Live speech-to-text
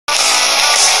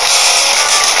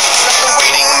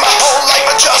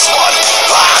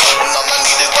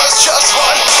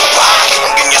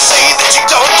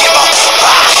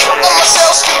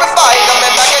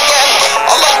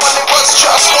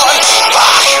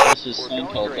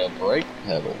called the brake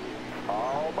pedal.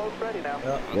 Almost ready now.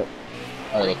 Yep.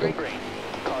 Alright, let's go. Green.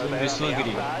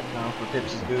 Sliggity. Now for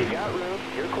Pips' booty. You got room.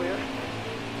 You're clear.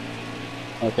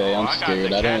 Okay, I'm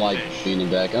scared. I don't like being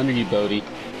back. Under you, Bodie.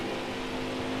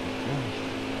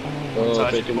 Oh,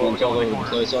 51's all over the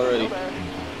place already.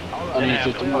 Under you,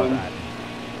 51.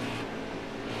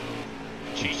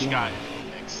 Cheech got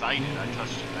excited. I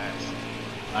touched his ass.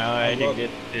 I didn't get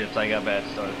Pips. I got bad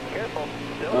start. Careful.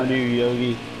 Under you,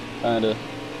 Yogi. Kinda.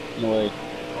 In a way.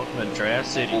 Ultimate Draft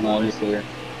City, I'm on your boys. clear.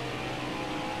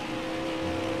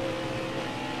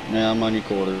 Now I'm on your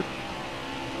quarter.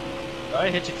 I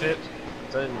hit you, Pips.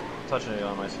 I didn't touch it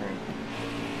on my screen.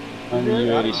 Under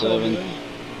you, 87.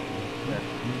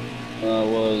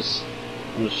 Was.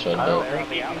 I'm just shut I don't up.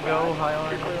 think you can go high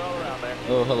on.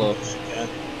 Oh, hello.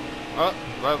 Oh,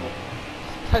 rival.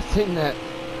 I seen that.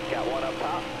 Got one up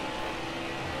top.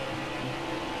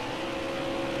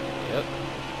 Yep.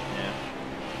 Yeah.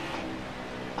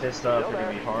 Pit stop are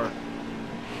gonna be hard.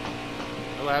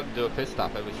 I'm gonna have to do a pit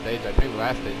stop every stage. I think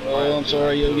last stage. Oh, I'm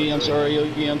sorry, Yogi. I'm sorry,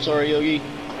 Yogi. I'm sorry, Yogi.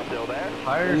 Still there?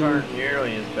 Tires aren't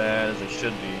nearly as bad as they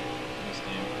should be in this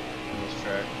game, in this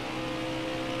track.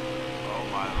 Oh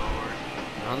my lord.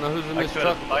 I don't know who's in this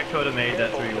truck. I could have made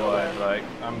that 3 wide, but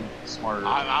I'm smarter.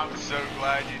 I'm so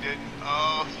glad you didn't.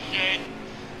 Oh shit.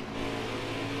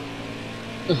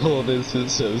 Oh, this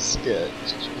is so sketch.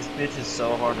 This bitch is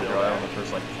so hard to drive on the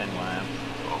first like 10 laps.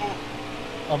 Oh.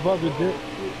 Above the dip.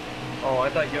 Oh, I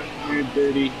thought You're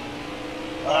dirty.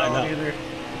 not either.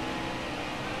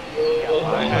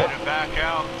 I had to back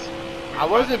out. I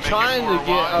wasn't trying to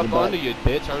get up Goodbye. under you,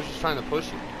 bitch. I was just trying to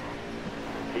push you.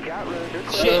 You got room. You're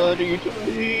clear. Shit. Under you,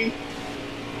 dirty.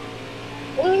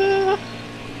 Ah.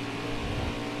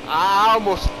 I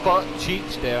almost fucked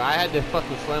Cheech there. I had to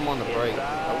fucking slam on the brake.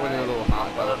 I went in a little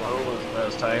hot.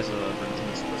 Those tires brings me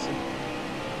explicit.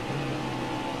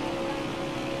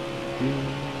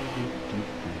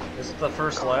 This is the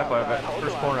first lap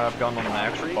first corner I've gone on the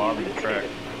actual bottom of the track.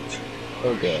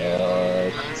 Oh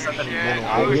gosh.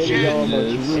 I Oh get y'all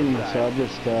shit. much room, so I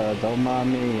just don't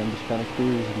mind me. I'm just kind of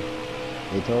cruising.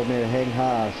 They told me to hang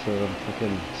high, so I'm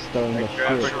fucking stoned the shit.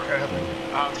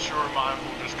 I'm sure mine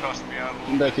will just cuss me out a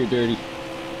Come little back here, dirty.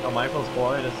 Oh, Michael's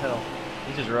quiet as hell.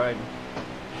 He's just riding.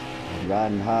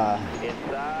 Riding high.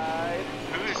 Inside.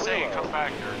 Who is saying come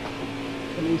back here?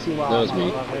 Let me see why That was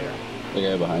me. I'm here. The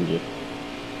guy behind you.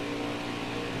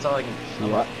 That's all I can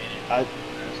Yeah,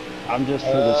 I'm just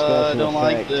for the special I don't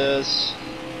like effect. this.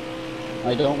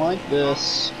 I don't like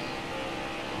this.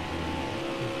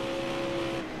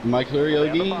 Am I clear, Stay on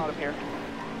the Yogi? bottom here.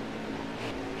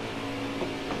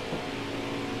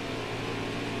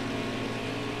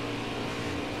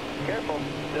 Careful.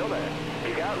 Still there.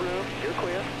 You got room. You're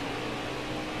clear.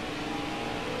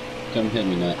 Come hit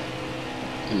me, Nut.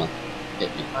 Come on.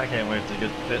 Hit me. I can't wait to get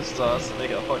the pit stops and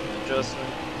make a fucking adjustment.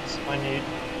 That's what I need.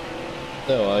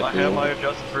 So I I have my feel.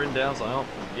 adjustments written down so I don't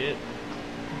forget.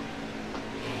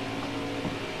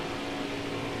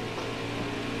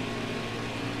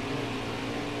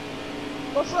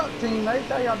 What's up, teammates?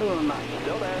 How y'all doing tonight?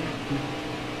 Still there.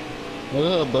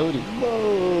 Oh, Bodie.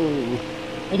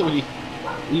 Whoa! Bodie.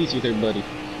 Easy there, buddy.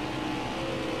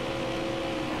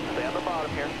 Stay on the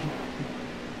bottom here.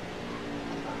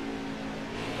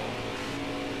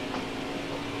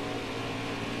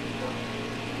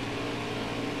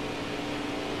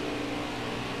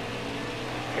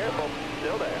 Careful.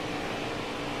 Still there.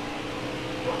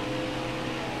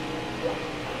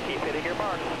 Keep hitting your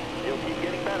marks. You'll keep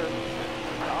getting better.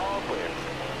 All clear.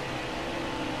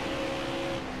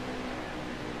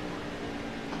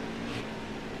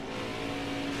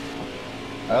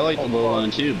 I like the low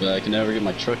one too, but I can never get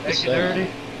my truck to Make it start.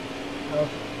 dirty.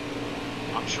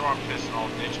 I'm sure I'm pissing all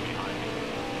ditch behind me.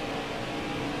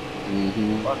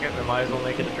 Mm-hmm. Fuck it, we might as well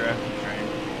make it a drafting train.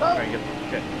 Try and get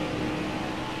okay.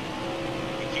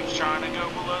 He keeps trying to go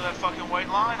below that fucking white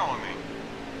line on me.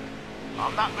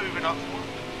 I'm not moving up for him.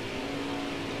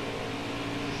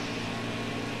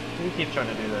 He keeps trying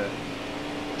to do that.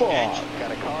 Fuck!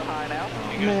 Got a car high now.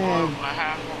 He goes Man. below a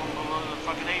half of him below the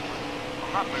fucking apron.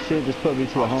 I'm not moving. Shit just put me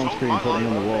to a home screen, put me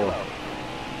in the wall.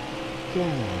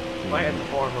 I had to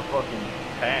form a fucking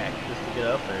pack just to get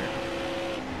up there.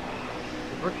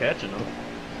 We're catching them.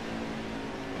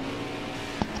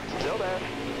 Still there.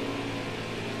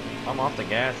 I'm off the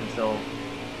gas until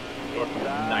fucking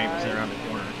 90% around the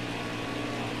corner.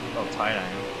 How tight I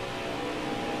am.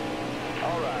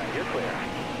 Alright, you're clear.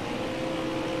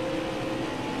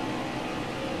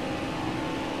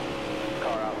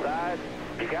 Car outside.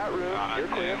 You got room. You're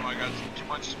clear. Damn, I got too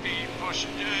much speed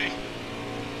pushing Jay.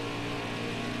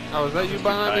 Oh, is that you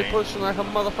behind me pushing like a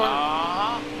motherfucker?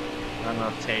 Uh-huh. Not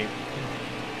enough tape.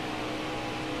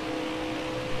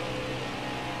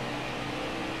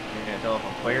 You can't tell if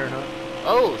I'm clear or not?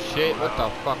 Oh shit, what the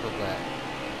fuck was that?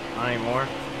 Not anymore.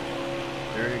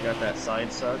 There, you got that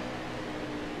side suck.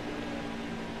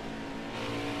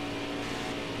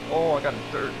 Oh, I got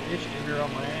a dirt itch digger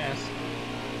on my ass.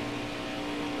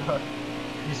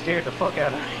 You scared the fuck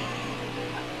out of me.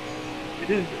 You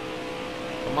did.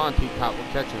 Come on, T-Top, we'll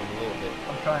catch him a little bit.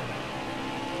 I'm trying to.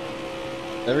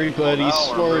 Everybody's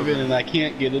Oh, swerving and I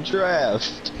can't get a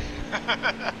draft.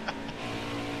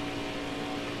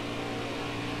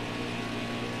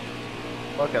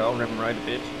 Fuck it, I'll rim right a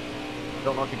bitch.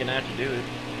 Don't know if you can actually do it.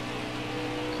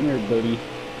 Come here, buddy.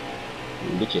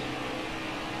 I'll get you.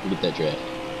 I'll get that draft.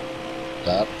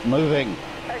 Stop moving.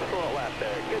 Excellent lap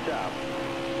there. Good job.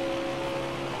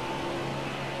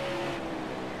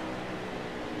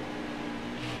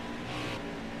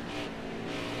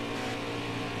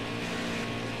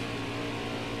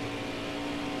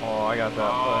 Oh, I got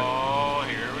that. Oh,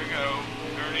 here we go.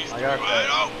 Dirty's I got through. that.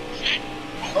 Oh, shit.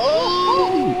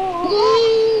 Oh!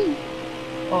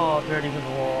 Oh, dirty with the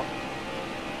wall.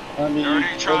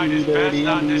 Dirty tried his best dirty,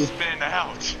 not to dirty. spin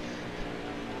out.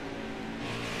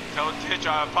 Tell Titch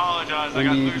I apologize. I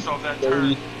got loose off that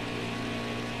turn.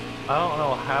 I don't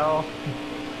know how.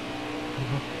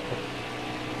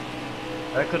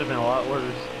 That could have been a lot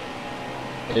worse.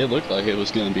 It looked like it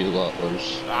was going to be a lot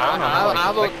worse.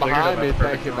 I looked cleared behind it me at the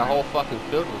perfect thinking the time. whole fucking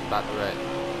field was about to wreck.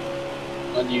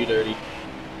 On you, Dirty.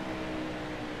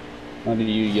 On to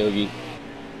you, Yogi.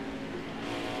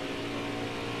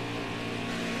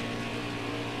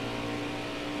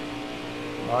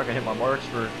 Oh, I can hit my marks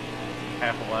for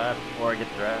half a lap before I get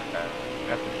the draft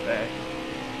after the back.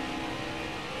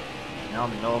 Now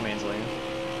I'm in no man's lane.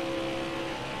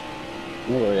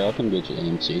 Don't worry, I'll come get you,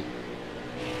 MC.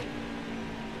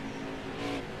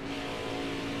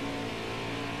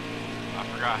 I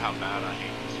forgot how bad I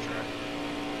hate this track.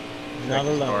 Not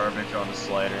alone. Garbage on the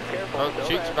slider. Oh,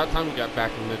 Cheeks, about time we got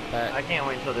back in the pack. I can't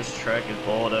wait until this track is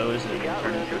bulldozed and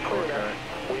turned into a short track.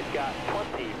 We've got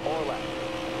 20 more laps.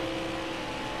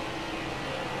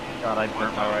 God, I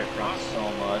burnt my right front so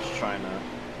much trying to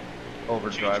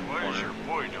overdrive the What is your corner.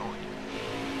 boy doing?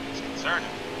 It's concerning.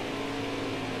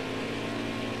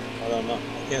 I don't know.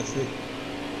 I can't see.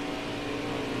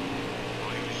 Well,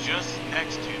 he was just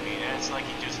next to me, and it's like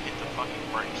he just hit the fucking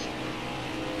brakes.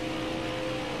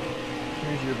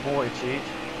 Here's your boy, Cheech.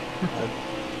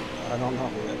 I don't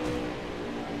know yet.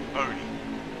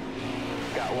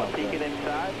 Odie. Got one peeking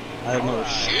inside. I have no Alright,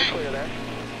 shit. you're clear there.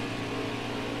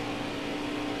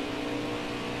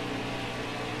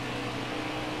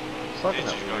 Suck Titch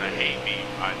that is gonna weird. hate me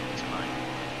riding tonight.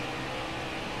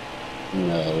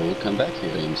 No, come back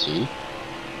here, MC.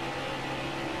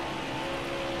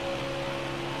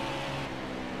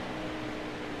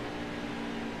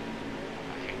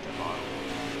 I hate the bottom.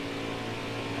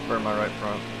 Burned my right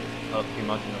front up too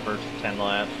much in the first 10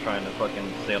 laps trying to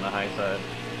fucking stay on the high side.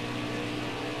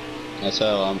 That's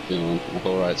how I'm feeling. My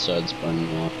whole right side's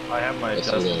burning off. I have my That's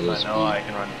the way it adjustments, is, I know man. I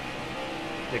can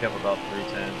pick up about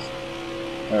 3/10.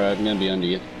 Alright, I'm gonna be under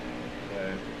you.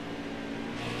 Okay.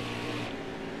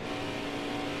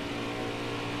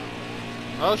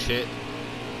 Oh shit.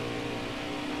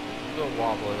 Still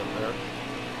wobbling up there.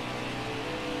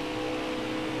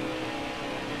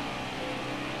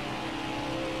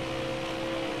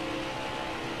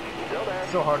 Still there.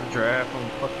 It's so hard to draft when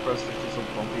fuck the first 60 so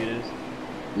bumpy it is.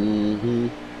 Mm-hmm.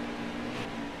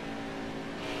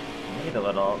 I need to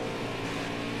let off.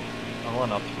 I'm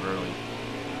letting off too early.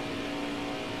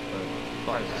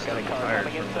 But I'm just Got a getting car tired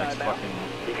coming from the inside next now. fucking.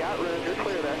 You got room. You're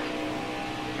clear there.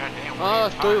 Goddamn, what Oh, are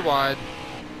it's you three tired? wide.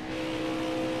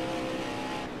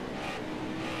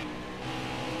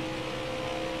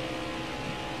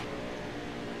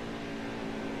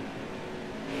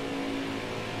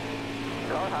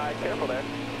 Car high. Careful there.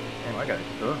 Damn, I got a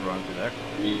good run through that.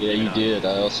 Yeah, you did.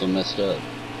 I also messed up.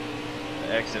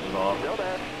 The exit was off. Still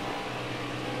there.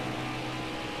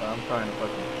 I'm trying to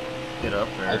fucking get up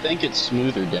there. I think it's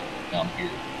smoother down here.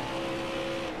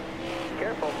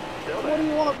 Careful. Still What there. do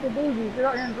you want to do? You get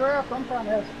out here and draft? I'm trying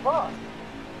to have some fun.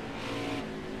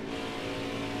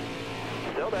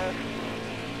 Still there.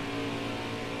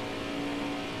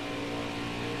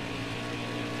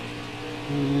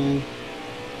 Mm,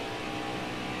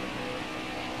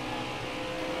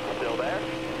 Still there.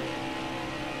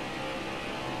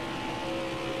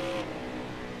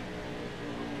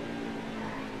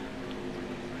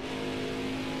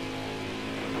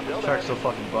 Still This there. track's so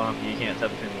fucking bumpy, you can't tell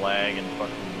between lag and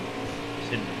fucking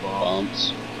just hitting the bump.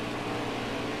 bumps.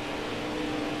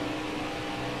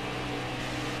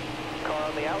 Car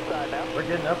on the the outside now. We're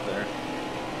getting up there.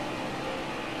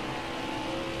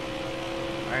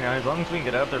 Alright, now as long as we can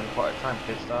get up there before the time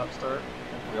pit stop start,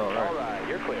 we'll be alright. Alright,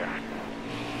 you're clear. I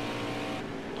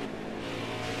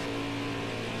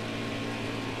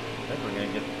think we're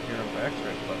gonna get here on the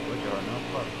X-ray spot quick right now.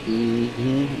 Fuck.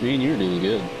 Mm-hmm. Me and you're doing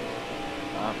good.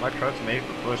 My truck's made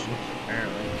for pushing,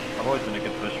 apparently. I've always been a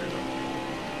good pusher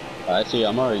though. I see,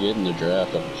 I'm already getting the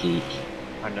draft on the sheets.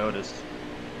 I noticed.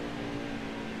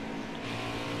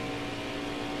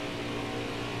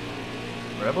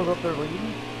 Rebels up there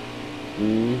leading?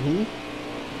 Mm-hmm.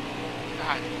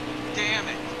 God damn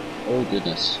it. Oh,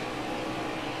 goodness.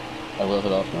 I left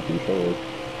it off my controller.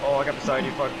 Oh, I got beside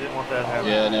you. Fuck, didn't want that to happen.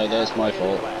 Yeah, no, that's my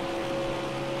fault.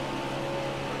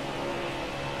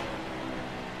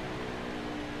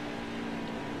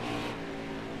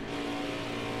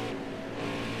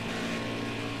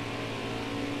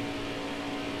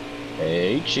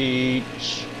 Hey,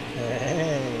 Cheech.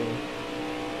 Hey.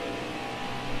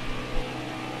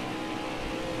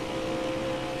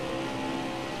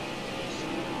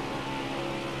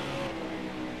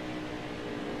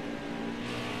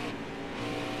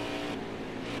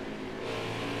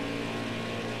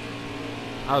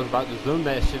 I was about to zoom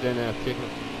that shit in there, kicking.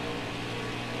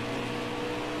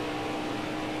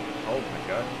 Oh my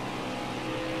god.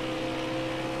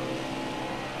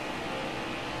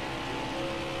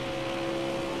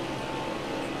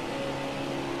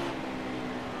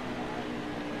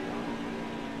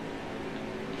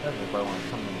 That's if I want to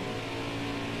come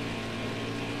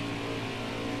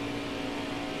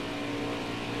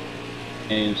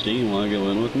in. AMC, you want to go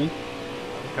in with me?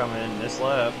 I'm coming in this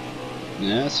lap.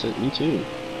 Yes, me too.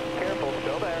 Careful,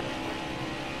 still there.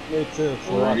 Me too.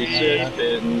 46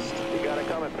 pins. You gotta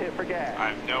come and pit for gas. I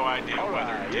have no idea Alright,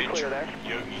 whether you're Ditch clear or there.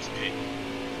 Yogi's pit.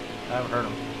 I haven't heard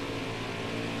him.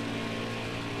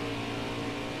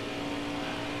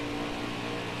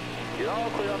 You're all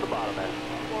clear on the bottom end.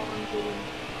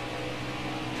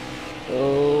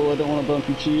 Oh, I don't want to bump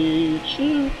you,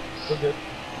 Cheech. We're good.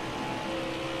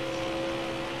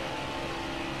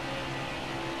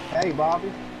 Hey,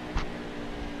 Bobby.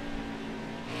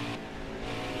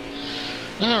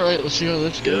 Alright, let's see how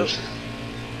this goes.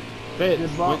 Fit.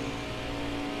 Good luck.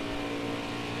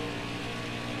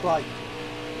 Like,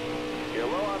 You're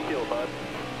low on fuel, bud.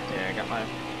 Yeah, I got my.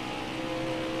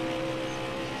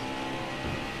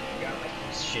 Got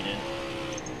my shit in.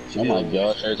 Oh my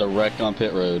gosh, there's a wreck on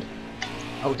pit road.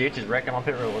 Oh, Ditch is wrecking on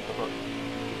pit road. What the fuck?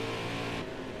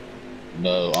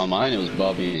 No, on mine it was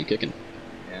Bobby and kicking.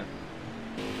 Yeah.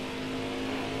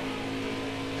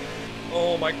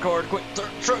 Oh, my car! Quit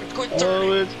truck! Quit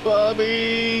Oh, it's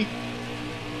Bobby!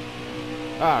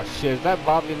 Ah, shit. Is that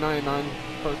Bobby 99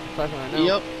 first and second right now?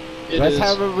 Yep, it Let's is.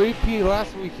 have a repeat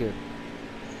last weekend.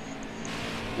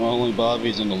 Well, only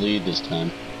Bobby's in the lead this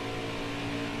time.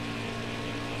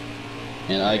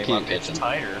 And I can't catch him.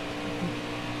 Tighter.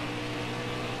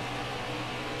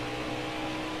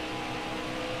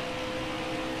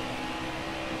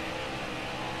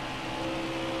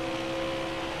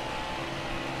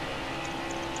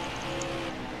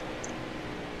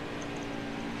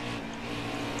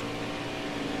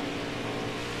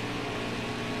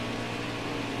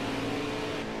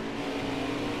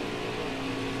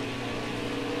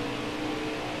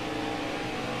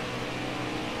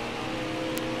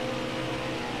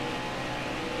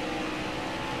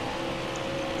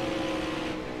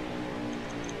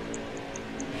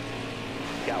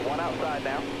 Got one outside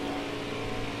now.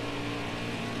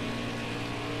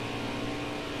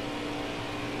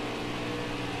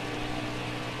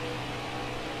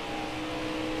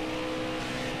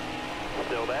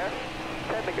 Still there?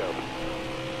 10 to go.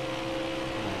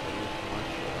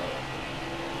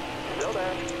 Still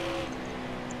there.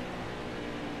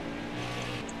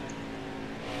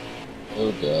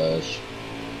 Oh gosh.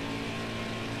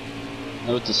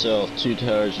 Note to self, 2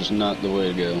 tires is not the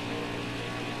way to go.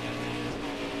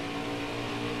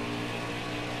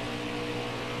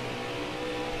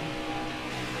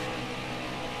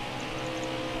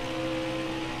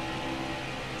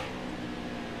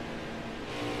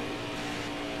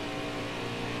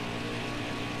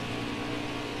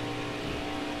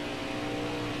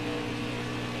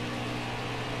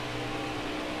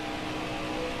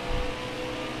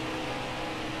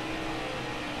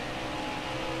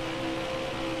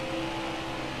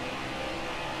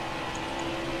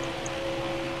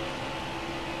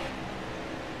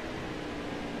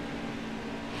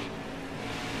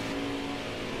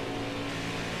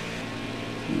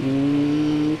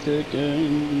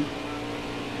 Kicking.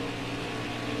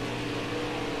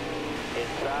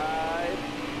 Inside.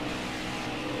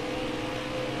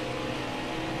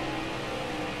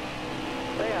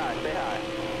 5 stay high.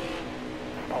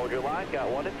 Hold your line, got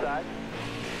one inside.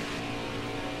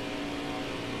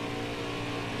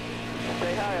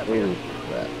 Stay high up here. Ooh,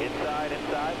 crap. Inside,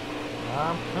 inside.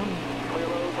 I'm coming. Clear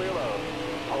low, clear low.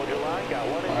 Hold your line, got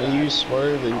one inside. Are you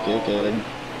swerving, kicking?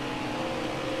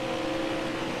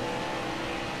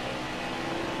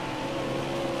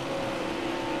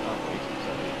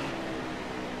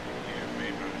 Yeah,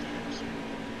 made both ends.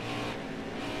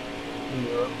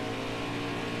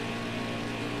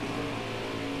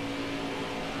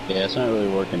 Yeah, it's not really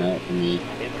working out for me.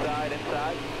 Inside,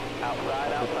 inside.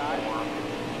 Outside, outside.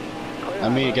 Clear I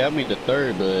mean, it high, got me to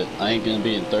third, but I ain't gonna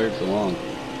be in third for long.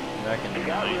 Back in the you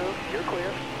got night. room, you're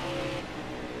clear.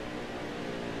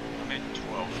 I'm in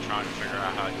 12th trying to figure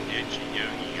out how ditchy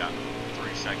Yogi got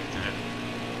 3 seconds ahead.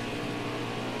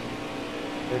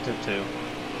 They took 2.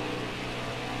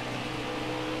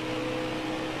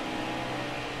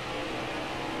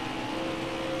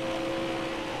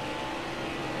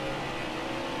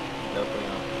 Definitely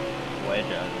a wedge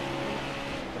out of it.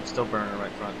 I'm still burning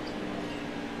right front.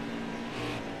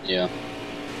 Yeah.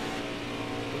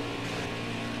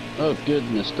 Oh,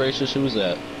 goodness gracious, who was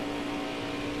that?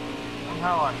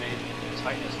 Somehow I made the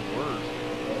tightness worse.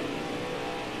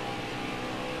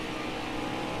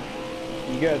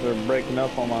 You guys are breaking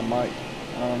up on my mic.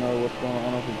 I don't know what's going on. I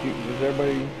don't know if it's you. Does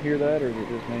everybody hear that or is it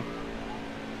just me?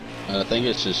 I think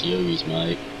it's just Yogi's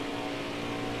mic.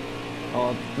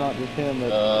 Oh, it's not just him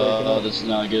that's breaking Oh, up. this is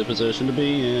not a good position to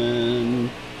be in.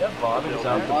 That Bobby was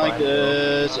out the Like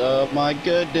this. Oh my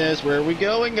goodness, where are we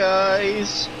going,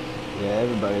 guys? Yeah,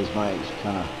 everybody's mic's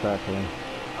kind of crackling.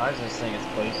 I just think it's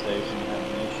PlayStation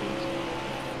having issues.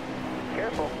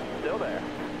 Careful, still there.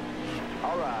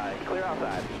 Alright, clear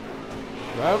outside.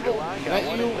 Rebel, Line, got that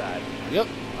one you? inside. Yep,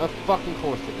 of fucking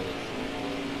course it is.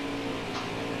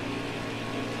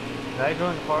 Did I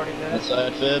join the party, guys?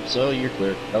 Outside Phipps, oh, you're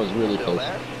clear. That was really Still close.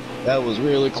 there? That was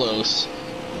really close.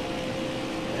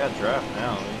 I got draft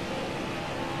now.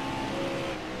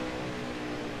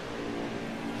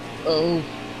 Oh,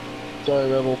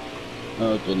 sorry, Rebel.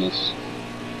 Oh, goodness.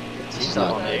 This He's is up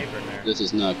not on the good. apron there. This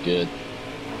is not good.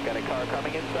 Got a car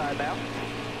coming inside now.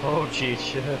 Oh,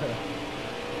 jeez.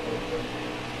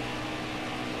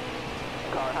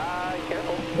 Car high,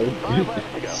 careful. Oh, 5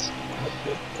 laps to go.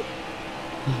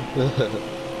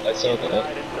 I saw Inside,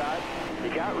 that. inside. You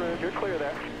got room, you're clear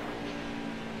there.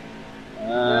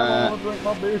 I want to drink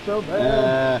my beer so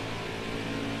bad.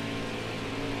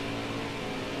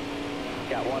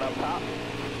 Got one up top.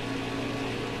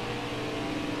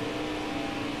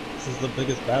 This is the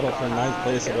biggest battle for ninth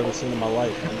place I've ever seen in my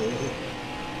life.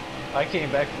 I came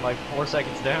back from like 4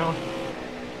 seconds down.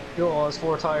 Still lost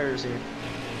 4 tires here.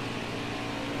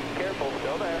 Careful,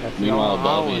 still there. Meanwhile, I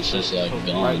Bobby always is just take like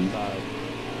the gone. right side.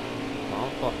 I'm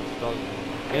fucking struggling.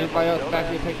 Anybody else back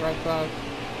here take right side?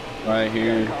 Right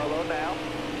here, Carlo now.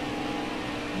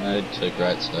 I took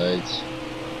right sides.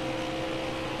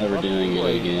 Never doing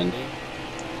it again.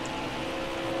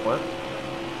 What?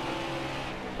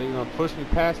 So you're gonna push me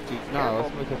past you? No,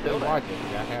 let's make a thing like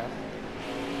it, jackass.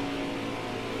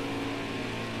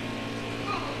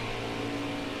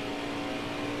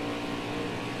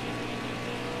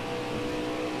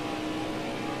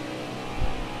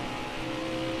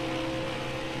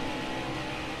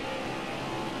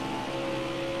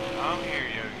 Come here,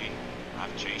 Yogi.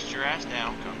 I've chased your ass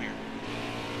down. Come here.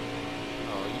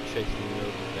 Oh, you chasing me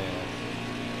over fast.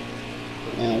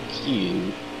 How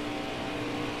cute.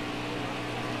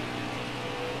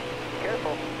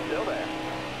 Careful, still there.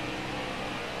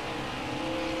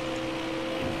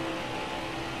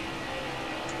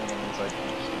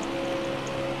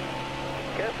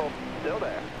 Careful, still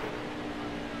there.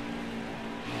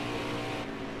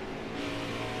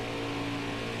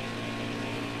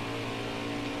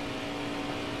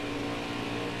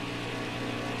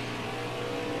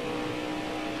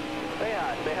 Stay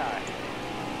high, stay high.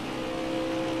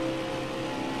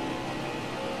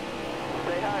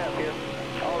 Stay high up here.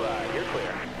 Alright, you're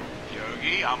clear.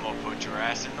 Yogi, I'm gonna put your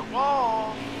ass in the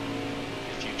wall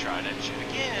if you try that shit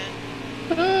again.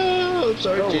 Oh,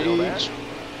 sorry, Still there. Gage.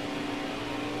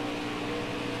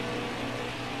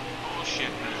 Bullshit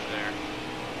move there.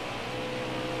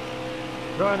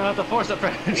 Try not to force a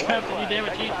friend trap, One you damn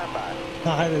it, flag, cheat. next time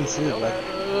by. I didn't see it. Still Like,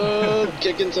 there.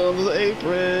 Kicking someone's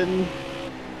apron.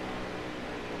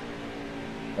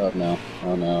 Oh no!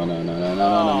 Oh no! No! No! No! No!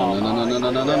 No! No! No! No!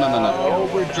 No! No! No! No! No! No! No!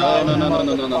 overdrive, No! No! No!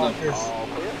 No! No! No! motherfuckers. All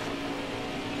clear.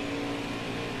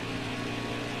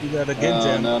 Do that again, Oh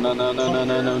Jim. no! No! No! No! No!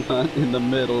 No! No! Not in the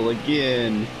middle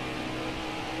again.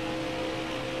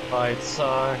 Right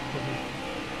side.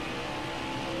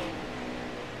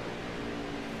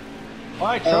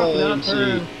 Why truck OMG. not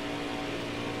turn?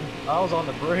 I was on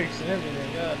the brakes and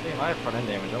everything. God damn, I have front end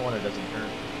damage. No wonder it doesn't hurt.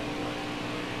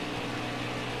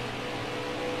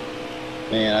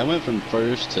 Man, I went from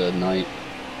first to ninth.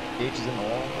 H is in the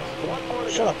wall.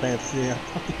 Shut up, Nancy. Yeah.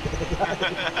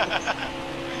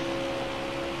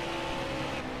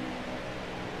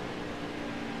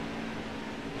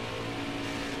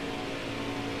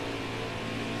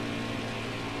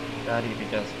 God, you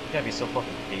gotta be so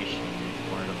fucking patient in these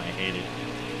corners, and I hate it.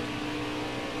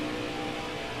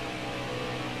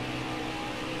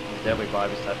 It's definitely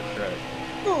Bobby's type of track.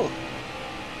 Oh.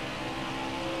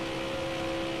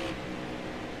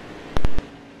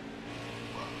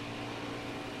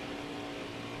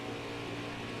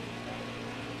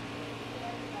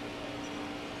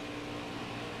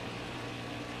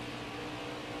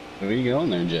 Where are you going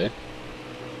there, Jay?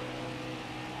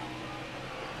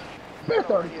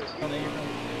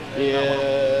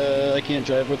 Yeah, I can't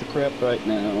drive worth a crap right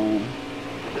now.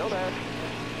 Still there.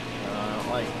 I don't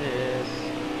like this.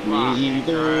 Me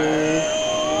either.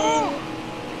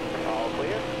 All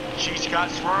clear. She's got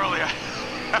swirly.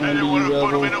 I didn't want to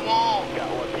put him in a wall. Got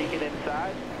one peeking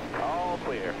inside. All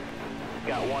clear.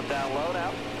 Got one down low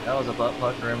now. That was a butt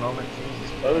puckering moment.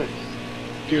 Jesus Oh, Christ.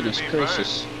 goodness Me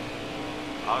gracious.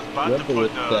 I was about Rebel to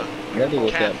with put that, rebel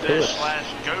with that catfish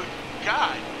push. / goat.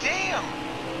 God damn.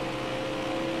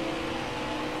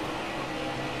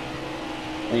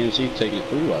 AMC taking it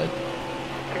through wide.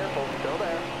 Careful, still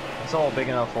there. It's all big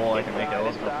enough hole I can make it. I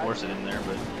was gonna force it in there,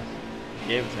 but he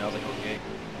gave it to me. I was like, okay.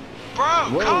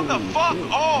 Bro, come the fuck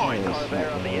on. Car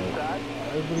there on the inside.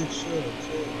 Everybody chill.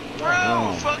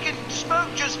 Bro, fucking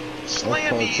smoke just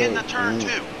slammed me in the turn 2.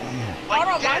 Like Hold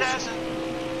on, dead guys. ass.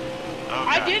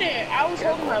 I did it. I was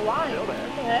holding my line. What the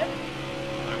heck?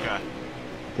 Okay.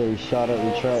 They shot at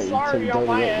the track. You Sorry, took on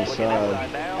my dirty up end. the Looking side.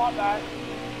 outside now. My bad.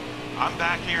 I'm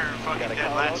back here fucking Got a dead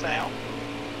car last low now.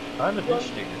 now. I have a ditch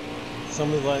digger.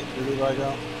 Somebody did he like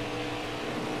out?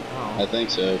 I think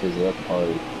so, because he left the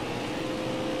party.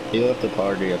 He left the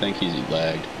party, I think he's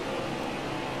lagged.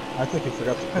 I think he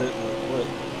forgot to pit and quit.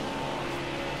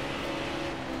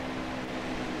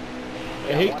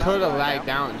 Yeah, he could have lagged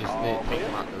down and just didn't take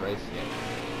him out the race yet.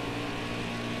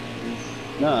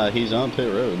 Nah, he's on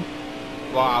pit road.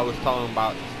 Well, I was talking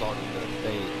about the start of the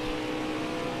stage.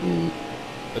 Mm.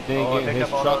 But then Oh, I again, picked his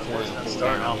up all truck those went and full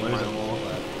started down. out He might losing have more.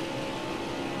 left.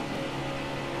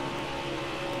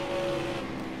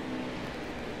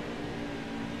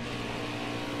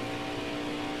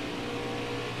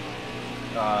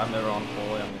 I'm never on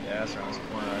full way on the gas around this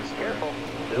corner. I swear. Careful,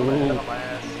 still there. Get on my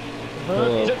ass.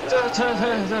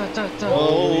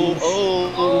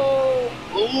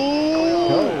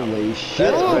 Holy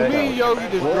shit. Oh, me and Yogi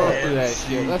just drove through that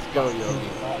shit. Let's go, Yogi.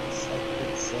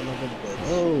 Son of a bitch.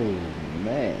 Oh,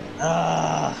 man.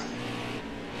 Ah.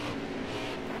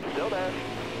 Still there.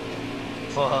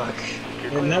 Fuck. You're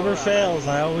It clear never on the fails.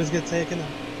 I always get taken out.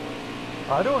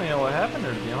 I don't even know what happened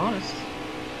there, to be honest.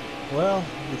 Well,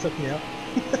 you took me out.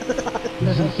 Throw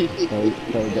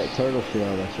that turtle shit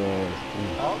out, that's all. I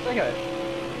don't think I.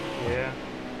 Yeah.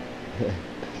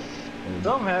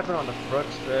 Something happened on the front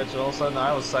stretch. All of a sudden,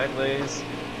 I was sideways.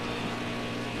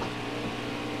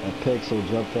 That pixel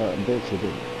jumped out and bitched it.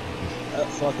 That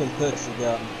fucking pixel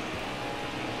got me.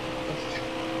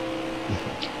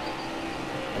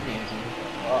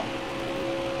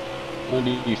 What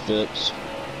do you Phipps?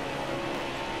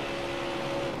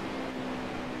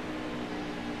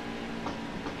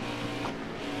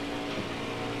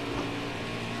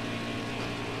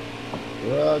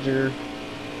 Roger.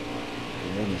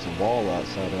 Yeah, there's a wall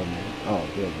outside on there. Oh,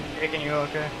 good. Kicking you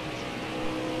okay?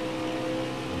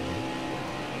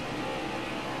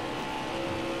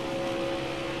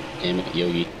 Damn it,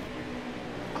 Yogi.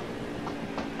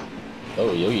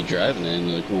 Oh, Yogi driving it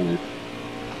into the corner.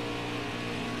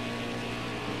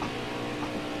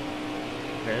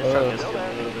 Okay, this truck is getting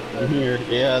a little bit better. Here,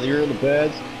 yeah, you're in the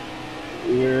bad.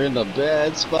 You're in the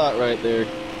bad spot right there.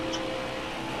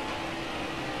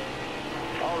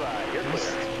 Alright, you're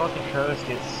This clear. fucking coast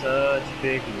gets such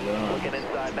big runs. Looking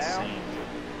inside It's now. insane.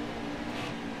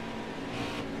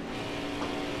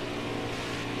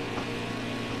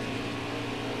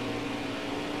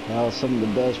 Now some of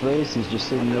the best races just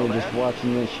sitting there just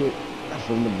watching that shit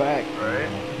from the back. Right?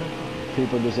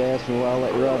 People just ask me why I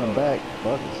let you ride in the back.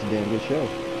 Fuck, it's a damn good show.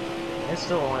 It's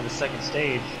still only the second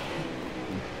stage.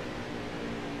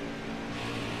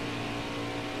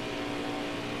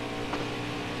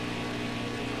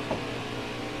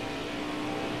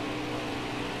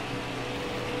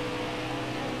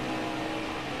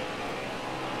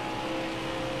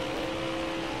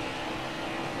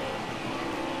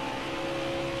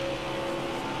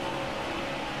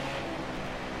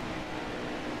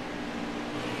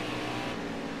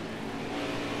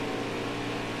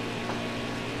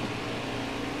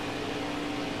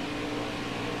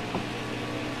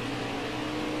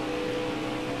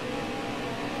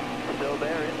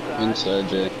 Inside,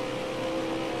 Jay.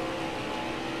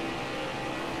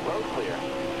 Road clear.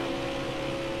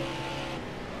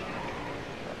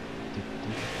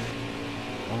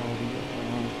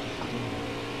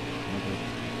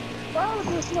 Why would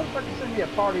this motherfucker send me a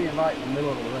party invite in the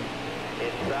middle of the ring?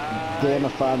 Inside. Damn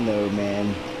if I know, man.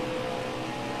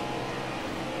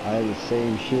 I had the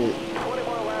same shit.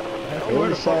 21 laps.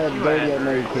 Inside dirty, I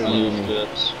know you can't hear me.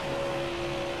 Steps.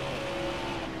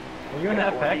 Were you in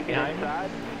that pack behind me?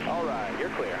 All right, you're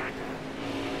clear.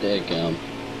 Dadgum.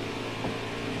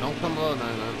 Don't come low,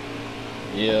 99.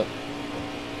 Yep.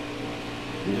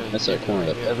 Yeah, That's that corner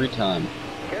up every time.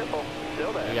 Careful.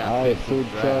 Still there. Yeah, Alright, food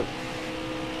truck.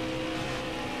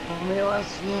 How many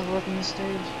laps do you have left in the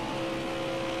stage?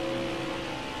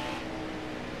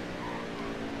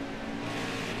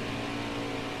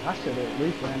 I should have at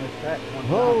least ran this track one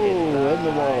time. Oh, in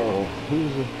the wall.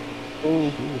 Who's the...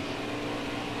 Oh,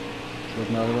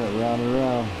 looking over that round and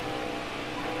round.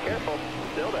 Careful.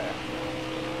 Still there.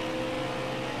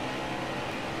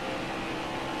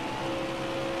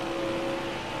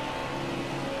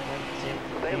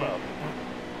 Stay low.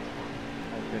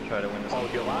 I'm gonna try to win this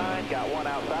Hold your line. Got one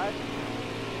outside.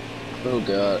 Oh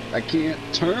god, I can't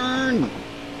turn!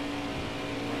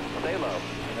 Stay low.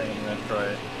 I think I'm gonna try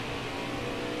it.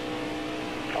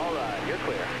 All right, you're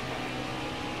clear.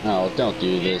 Oh, don't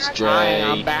do this, Jay.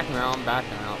 I'm backing out, I'm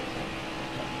backing out.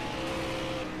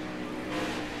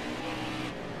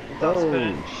 Oh,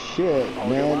 shit,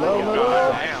 man. No, no, no.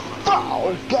 Damn.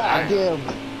 Oh, goddamn.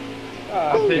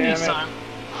 Oh, Pit damn this it. time.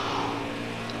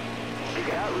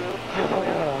 You got room.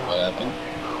 What happened?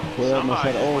 We almost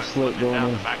had Somebody oil went slip flipping going down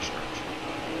in. the backstretch.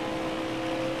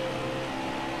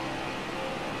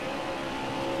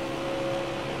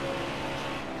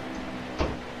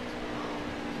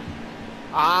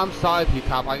 I'm sorry,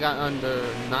 P-Top. I got under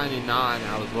 99 and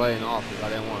I was laying off because I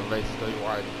didn't want to race straight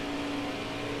wide.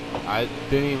 I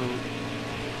didn't even...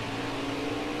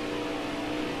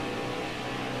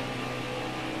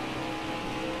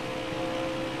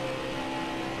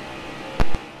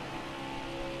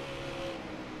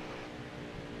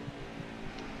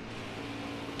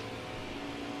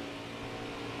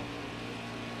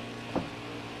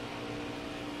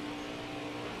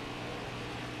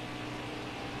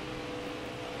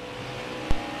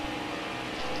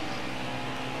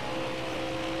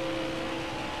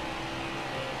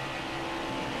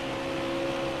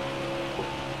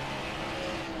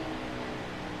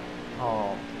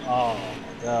 Oh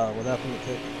my god, what happened to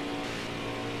Kick?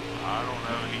 I don't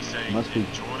know. He said Must be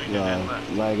he joining and then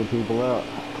left. lagging people out.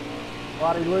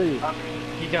 Why'd he leave?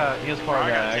 He was part of I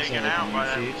that got taken accident with out the by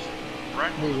that UC.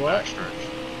 wreck Hey, on the what? backstretch.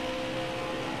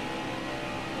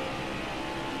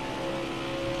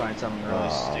 Find something really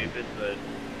Oh. stupid, but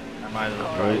I might as well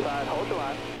Car try it. outside. Hold your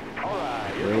line. All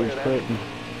right, you're Rage clear then. quitting.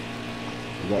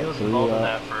 We He got was 3 involved in out.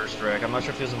 that first wreck. I'm not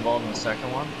sure if he was involved in the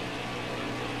second one.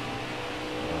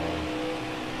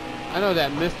 I know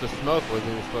that Mr. Smoke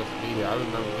wasn't supposed to be there. I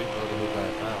remember we voted his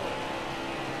ass out.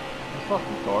 It's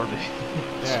fucking garbage.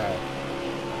 Yeah.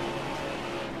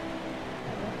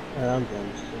 Yeah, I'm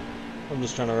done. I'm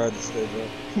just trying to ride the stage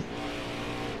up.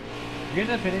 You ended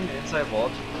up hitting the inside wall.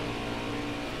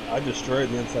 I destroyed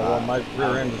the inside wall. My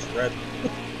rear end is red.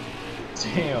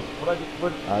 Damn. What I did,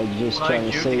 what, I was just when trying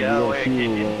I to juked save the out of the the way,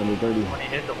 fuel kick it. on the dirty. when he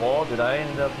hit the wall, did I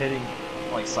end up hitting,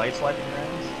 like, sideswiping your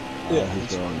ass? Yeah, he's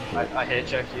it's going fine. to. I hit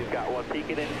checked you. Got one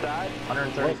peeking inside.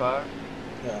 135.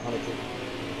 Yeah, 130.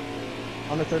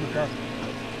 135.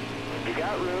 You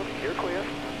got room. You're clear.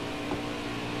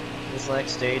 This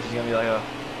next stage is gonna be like a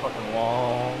fucking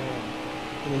long.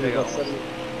 It's gonna be about 70.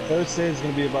 Third stage is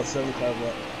gonna be about 75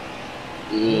 left.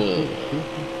 Ugh.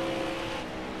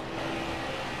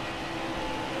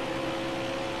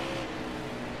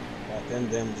 Back end,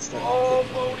 damn, just starting Oh, to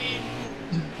kick. Bodie!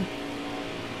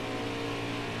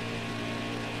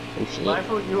 Oh shit.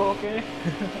 Mindful, you okay?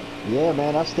 Yeah,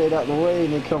 man, I stayed out the way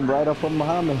and they come right up on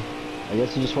behind me. I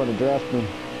guess you just want to draft me.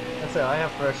 That's it. I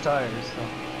have fresh tires, so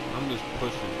I'm just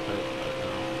pushing pit right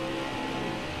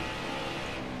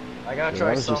I gotta Yeah, I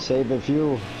try was some. just saving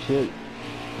fuel. Shit.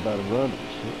 About to run.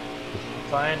 Shit.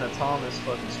 Trying a Thomas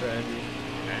fucking strategy.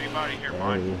 Anybody here Yeah,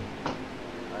 mindful? yeah.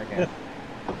 I can't. now.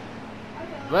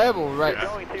 Rebel right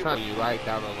trying to right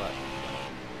down the left.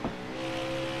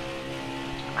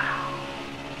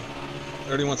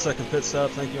 31-second pit stop.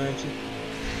 Thank you, AMC.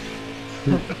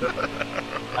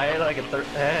 I had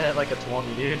like a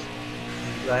 20, dude.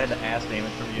 I had to ass name it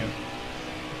from you.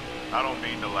 I don't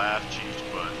mean to laugh, Chief,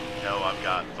 but hell, I've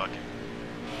got fucking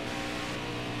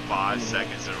 5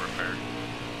 seconds to repair.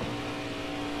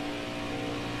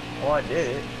 Well, I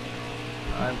did it.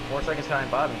 I'm 4 seconds behind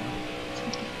Bobby.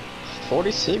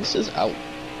 46 is out. 20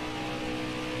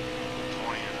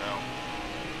 and 0.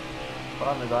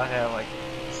 Problem is I have like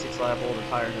 6 lap older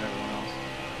tires than everyone else.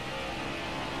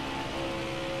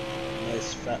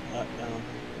 Nice fat lap down.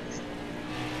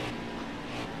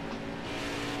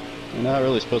 You're not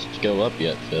really supposed to go up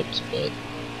yet, Phipps, but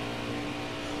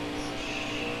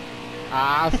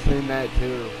I've seen that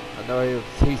too. I know he was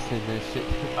teasing this shit.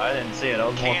 I didn't see it. I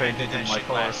was more paying Cannon did attention that to my shit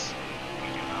car. last.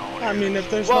 I mean, if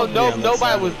there's Well, nobody on that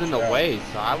side nobody was of the in the track- way,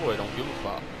 so I really don't give a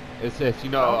fuck. It's if, you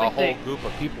know, I don't a think whole they- group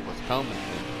of people was coming.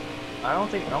 Then. I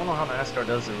don't know how NASCAR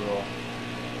does the rule.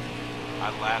 I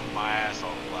laughed my ass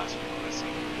off last week when I seen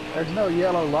it. There's no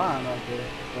yellow line right there.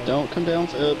 So don't come down,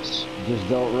 Phipps. Just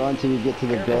don't run till you get to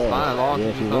the It's grass. fine, as long Yeah,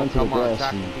 as if you you just run don't to the come on grass,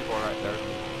 track you- with people right there.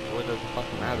 It doesn't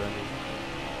fucking matter, I mean.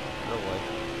 No way.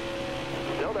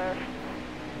 Still there.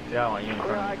 Yeah, I want you in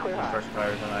Clear high, front clear of high. fresh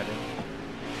tires than I do.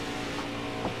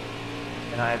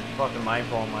 And I had fucking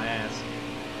mindful on my ass.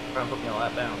 Trying to put me a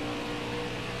lap down.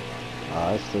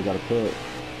 I still got a pit.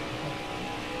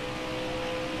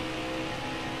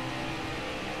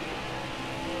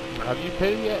 Have you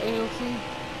pitted yet, AMC?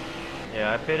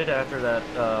 Yeah, I pitted after that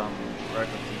wreck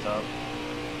with T-Top.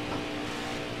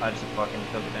 I just fucking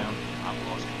took it down. I've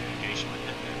lost communication with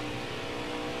him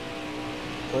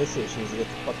now. PlayStation needs to get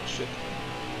the fucking shit.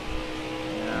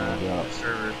 Yeah, Yeah. the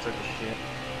server took a shit.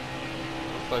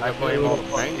 Looks like I played played all the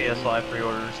with fucking Bang. PS5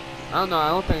 pre-orders. I don't know, I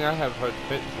don't think I have heard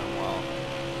Fitz in a while.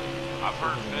 I've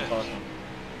heard Fitz.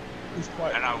 He's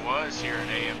quiet. And I was here at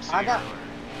AMC I got- earlier.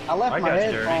 I left I my got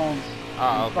you, Dirty. headphones.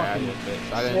 Oh, okay, I fucking did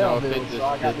Fitz. I didn't know if Snellville, it just so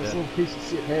I got did this that. little piece of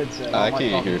shit headset. I on my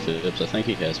can't hear fucking- Phipps. I think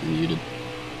he has me muted.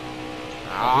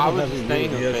 I don't was have just any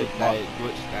thinking music. Fitz that it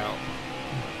glitched out.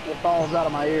 It falls out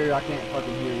of my ear. I can't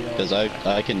fucking hear you. Because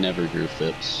I can never hear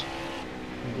Phipps.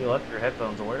 You left your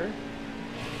headphones where?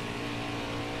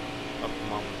 Up to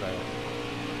mama's ass.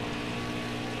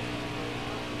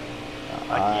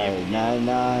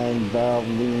 I-99 valve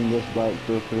lean this bike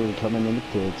filter coming in the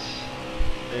pits.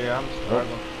 Dude, I'm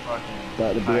struggling for fucking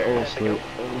About to be tires. an old slick.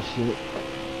 Oh shit.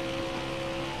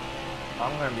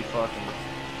 I'm gonna be fucking.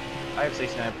 I have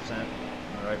 69%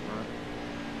 on the right front.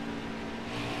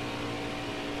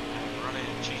 Running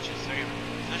in Cheech's second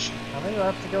position. How many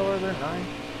laps to go over there? 9?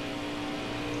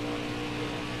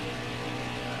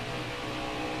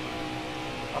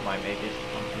 I might make it.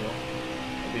 I'm cool.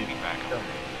 Be back up there.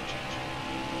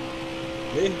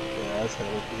 Me? Yeah, I was gonna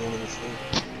wait for the end of this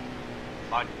thing.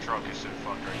 My truck is so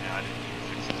fucked right now, I didn't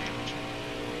even fix the damage.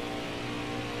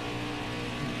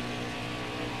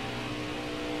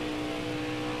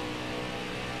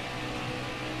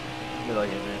 I feel like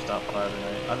I'm gonna stop 5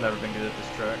 tonight. I've never been good at this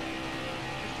track.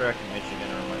 This track in Michigan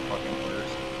are my fucking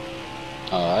worst.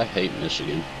 Oh, I hate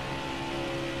Michigan.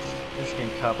 Michigan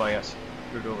Cup, I got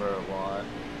screwed over a lot.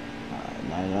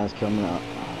 99's coming up.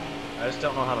 I just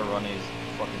don't know how to run these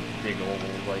fucking big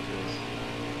ovals like this.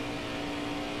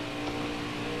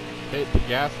 Hit the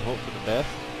gas and hope for the best.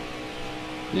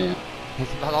 Yeah.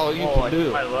 That's about all you Oh, can like,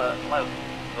 do. my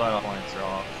let points are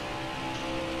off.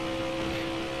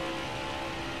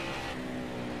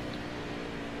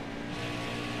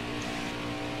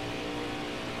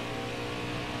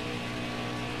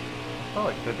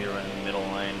 Probably could be running the middle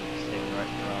lane, staying right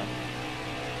in front.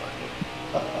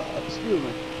 Excuse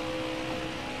me.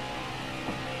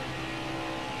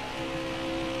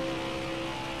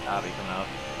 I'll be coming out.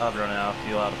 I'll be running out of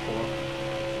fuel out of 4.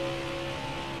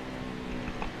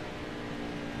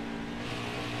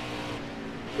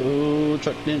 Oh,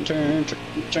 truck didn't turn, truck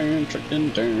didn't turn, truck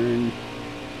didn't turn.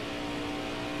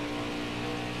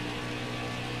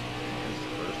 This is the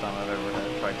first time I've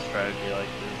ever tried strategy like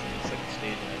this in the second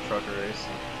stage in a trucker race.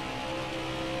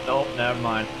 Nope, never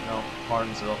mind. Nope,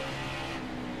 Martinsville.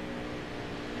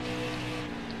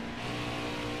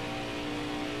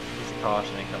 Use a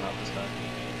caution and come out this time.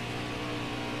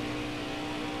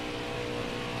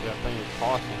 Yeah, I think it's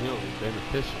caution here would be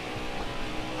beneficial.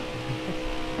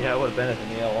 Yeah, it would have benefited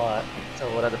me a lot. So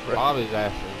what other Bobby's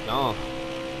ass is gone.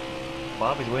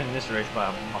 Bobby's winning this race by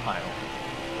a mile.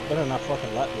 Better not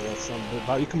fucking let me, that son of a bitch.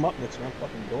 Bob, you come up next round,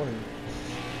 fucking door him.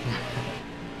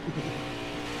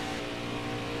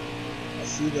 I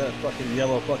see that fucking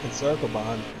yellow fucking circle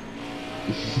behind.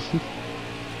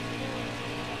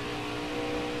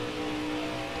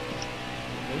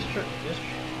 This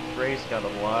race got a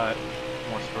lot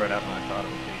more spread out than I thought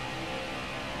it would be.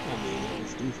 I mean, it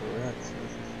was due for wrecks.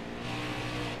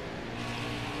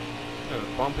 It was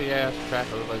a bumpy ass track,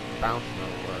 it was like bouncing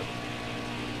over.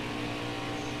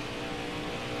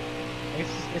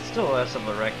 It's still less of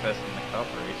a wreck fest than the Cup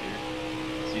race here.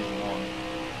 Season 1.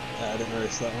 Yeah, I didn't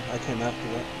race that one. I came after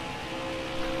that.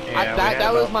 Yeah,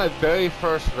 that was my very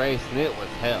first race, and it was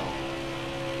hell.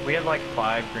 We had like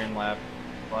 5 green laps.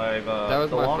 5. That was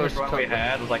the my longest first run we couple.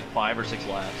 had was like 5 or 6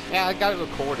 laps. Yeah, I got it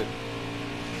recorded.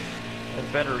 And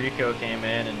Federico came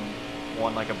in and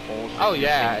won like a bullshit. Oh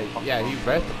yeah, yeah, he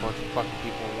wrecked a bunch of fucking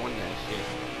people and won that shit.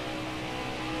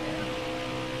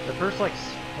 The first like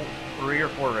 3 or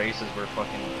 4 races were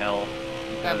fucking hell.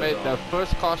 That made the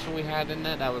first caution we had in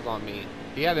that was on me.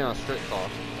 He had it on strict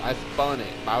caution. I spun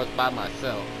it. I was by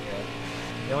myself. Yeah.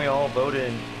 Then we all voted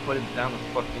and put it down to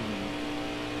fucking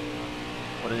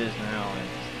what it is now, and it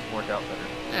just worked out better.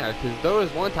 Yeah, because there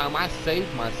was one time I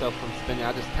saved myself from spinning.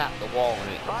 I just tapped the wall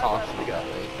and it cost me that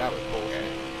race. That was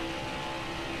bullshit.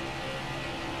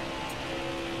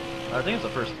 I think it's the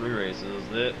first 3 races.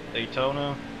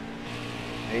 Daytona.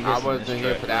 I wasn't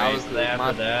here for that.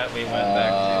 After that, we went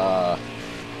back to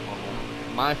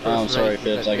my first I'm sorry, race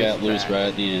Phipps. I got loose right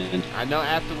at the end. I know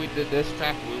after we did this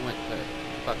track, we went to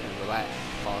fucking relax.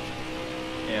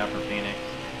 Yeah, for Phoenix.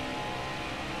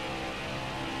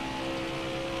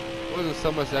 It wasn't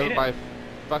so much everybody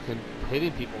fucking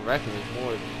hitting people and wrecking. It was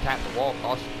more tap the wall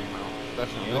caution came out.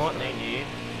 Especially You know what they need?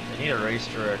 They need a race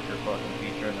director fucking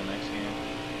feature in the next game.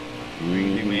 Where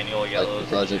you can do manual yellows. Like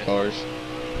project cars.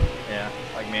 Yeah,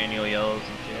 like manual yellows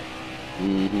and shit.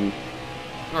 Mm-hmm.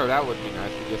 Oh, that would be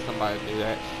nice to get somebody to do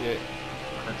that shit.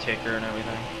 The ticker and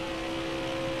everything.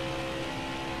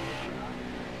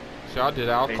 So I did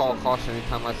that. I'll call caution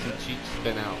anytime I see cheats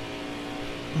spin out.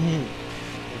 You'd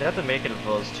have to make it if it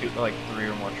was 2, like 3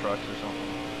 or more trucks or something.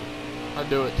 I'll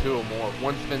do it 2 or more.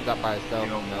 One spins out by itself.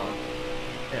 2 or more.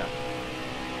 Yeah.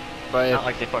 But not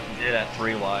like they fucking did at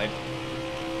 3 wide.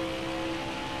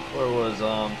 Or it was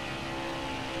I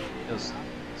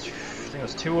think it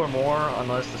was 2 or more,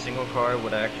 unless the single car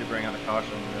would actually bring out a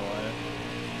caution in real life.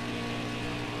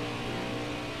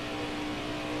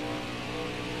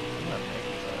 I'm not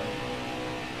making that.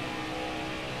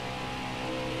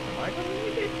 Am I gonna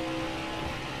make it?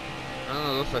 I don't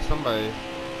know, looks like somebody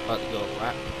about to go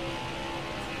lap.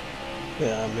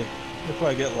 Yeah, I mean, if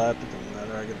I get lapped, it doesn't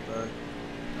matter. I get back.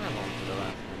 I'm on to the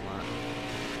last one.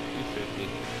 You should be.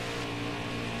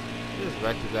 You just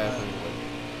wrecked his ass anyway.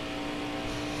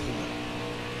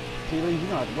 T-Lee, you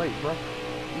don't have to wait, bro.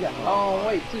 You got a long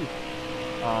wait, too.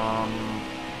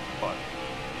 What?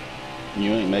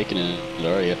 You ain't making it,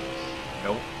 are you?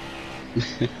 Nope.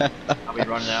 I'll be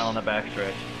running out on the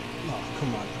backstretch. Oh,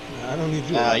 come on. I don't need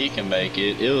you. Nah, you can make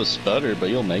it. It was sputter, but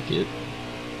you'll make it.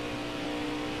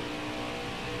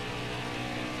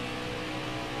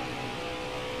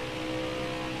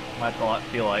 My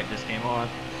feel like just came on.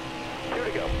 Here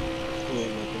we go.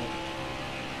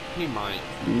 He might.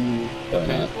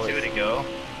 Depends. 2 to go.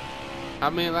 How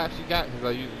many laps you got?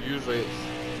 Because usually it's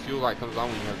fuel light comes on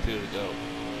when you have 2 to go.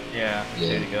 Yeah,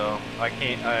 2 to go. I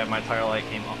can't. My tire light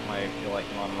came off. My fuel light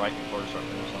came on right before the start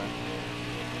finish line.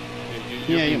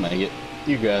 Yeah, you make it.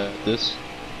 You got this.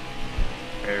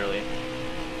 Barely.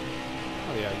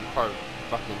 Oh yeah, you probably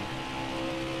fucking.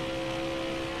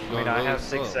 I mean, I have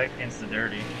 6 seconds to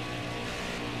dirty.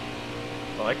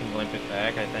 So I can limp it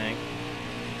back, I think.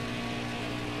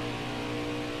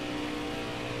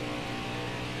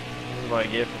 This is what I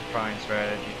get for trying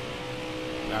strategy.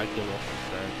 Yeah, I give up on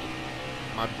strategy.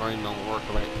 My brain don't work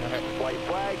like that. White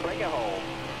flag, bring it home.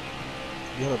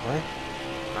 You have a brain?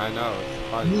 I know.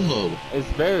 It's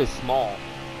very small.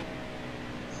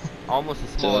 Almost as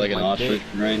So small like as an my ostrich dick.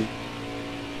 brain.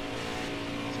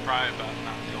 It's probably about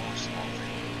not the only small thing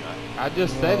you got. I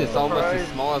just said it's almost as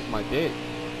small as my dick.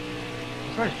 I'm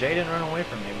surprised Jay didn't run away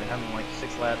from me, but having like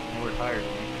 6 laps more tires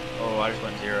than me. Oh, I just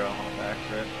went 0 on the back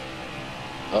strip.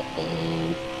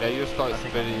 Uh-oh. Yeah, you'll start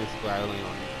spinning and spiraling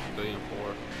on 3 and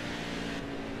 4.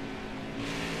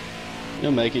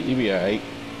 You'll make it. You'll be alright.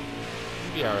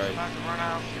 You'll be alright. About to run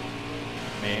out of fuel.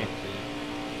 Me.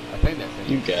 I think that's it.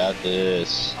 You got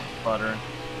this. I'm sputtering.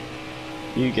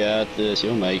 You got this.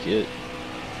 You'll make it.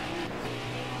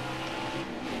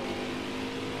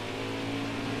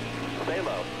 Stay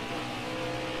low.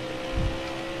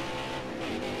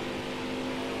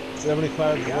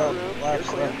 75 You got room, laps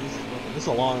you're clear. left. This is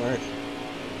a long race.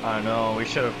 I don't know, we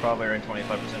should have probably ran 25%.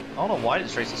 I don't know why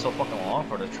this race is so fucking long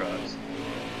for the trucks.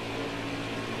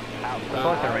 I feel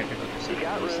like they're ranking 50%. You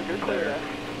got room, you're clear.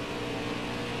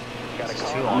 Got a It's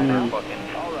car too long on for now. fucking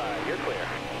Alright, you're clear.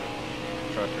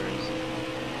 truckers.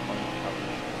 Oh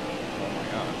my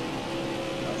god.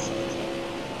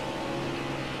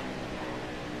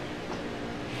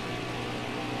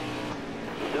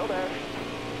 Still there.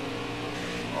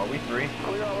 Are we 3?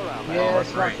 Clear all around. Oh, Yeah, that's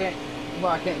that's why I right. can't.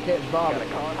 Well, I can't catch Bob. Got a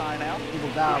car high now. People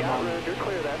You die got on room, you're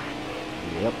clear there.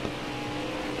 Yep.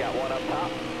 Got one up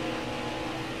top.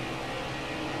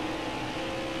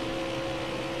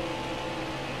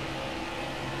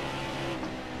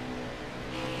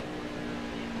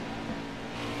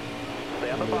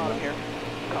 the bottom here.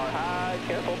 Car high,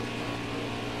 careful.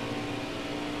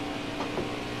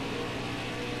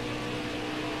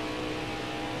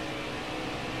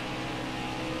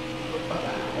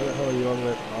 Why the hell are you all the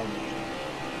way at the bottom?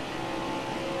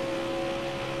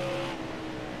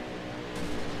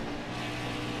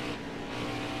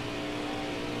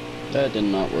 That did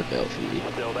not work out for me.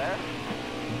 Still there?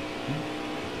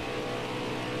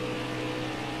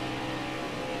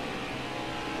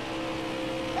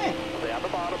 Stay on the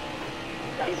bottom.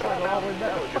 Keep climbing out.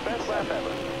 That was your best lap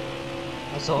ever.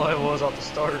 That's all I was off the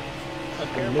start.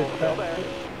 Careful, still there.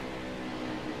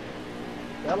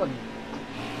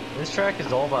 This track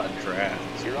is all about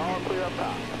drafts. You're all clear up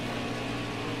top.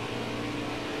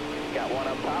 Got one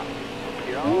up top.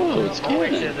 You're all Oh, clear it's up top. Holy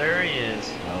Cannon. shit, there he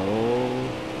is. Oh.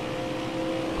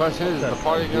 Question is the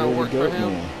party Here gonna we work go, for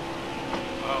him? man.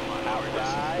 Oh my lord, this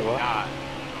is What? not.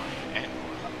 And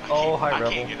Oh, hi, I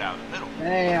Rebel. can't get out of the middle.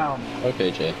 Damn.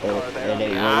 Okay, Jay. I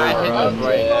hit the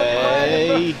brake.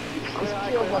 Hey. Clear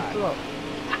high, clear high.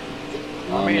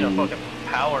 I made a fucking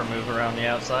power move around the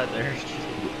outside there.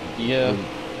 Yeah.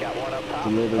 Got one up top.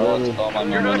 Deliver Oh, early. it's all my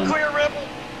You're not momentum. clear, Rebel!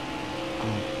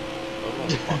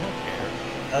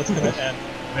 That's gonna end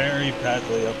very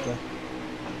badly up there.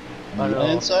 I know.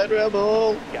 Inside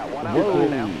Rebel. Got one outside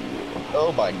now. Whoa.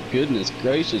 Oh my goodness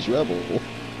gracious, Rebel.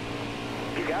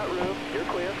 You got room. You're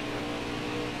clear.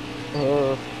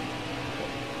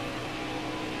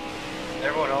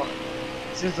 Everyone else.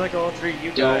 Seems like all three of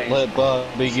you Don't guys. let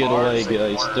Bobby get Hard away, to say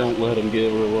guys. words. Don't let him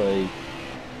get away.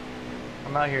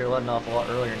 I'm out here letting off a lot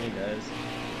earlier than you guys.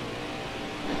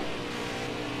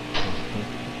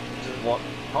 Just walk.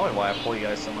 Probably why I pull you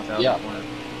guys so much out Yeah. of the corner.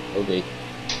 Okay.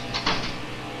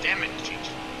 Damn it, Cheech.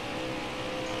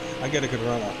 I get a good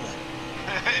run off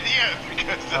Yeah,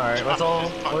 because the Alright, let's drop all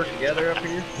is fucking- work together up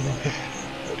here. that.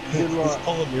 Good luck. He's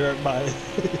pulling me right by.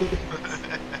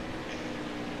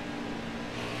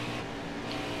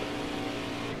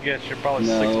 Guess you're probably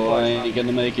No, I ain't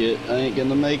gonna make it. I ain't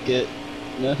gonna make it.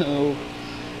 No.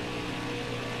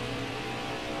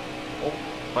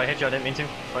 If I hit you, I didn't mean to.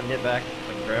 If I can hit back,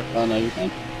 I can grab. Oh no, you're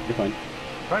fine. You're fine.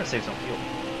 I'm trying to save some fuel.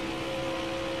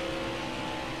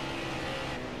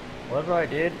 Whatever I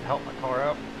did, help my car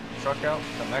out, truck out.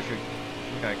 I'm actually,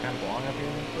 I think I kind of belong up here.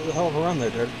 There's a hell of a run there,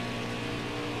 dude.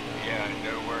 Yeah, I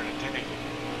know where to take it.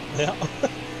 Yeah.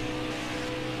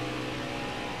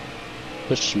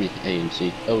 Push me,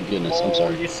 AMC. Oh goodness, I'm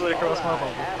sorry. You slid across my bumper.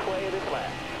 Halfway of this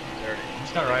lap. There it is. I'm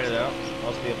just gonna ride it out.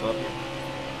 I'll just be above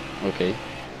you. Okay.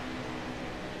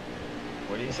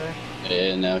 What do you say?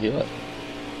 And now he left.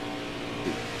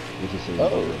 This is Oh,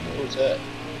 a what's that?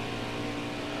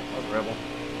 That was Rebel.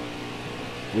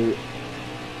 we,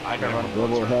 I never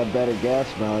Rebel had better gas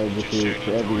mileage Just because shoot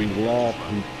for it every until he lap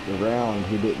moves around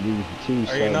he didn't do two Are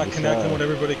side you not to connecting side. with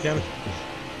everybody, Ken?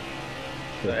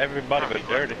 Everybody but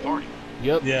Dirty.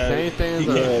 Yep, Yeah, same thing as he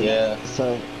us. can't- Yeah,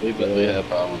 So we had a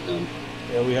problem with him.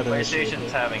 Yeah, we had an issue with PlayStation's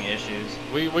it. having issues.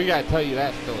 We gotta tell you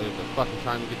that story, but fucking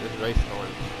trying to get this race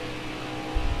started.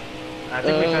 I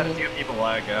think we've had a few people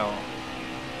lag out.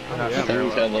 I'm not Yeah, I think sure.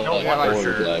 we've had You know like what, for four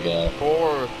sure. lag out. 4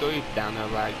 or 3 down there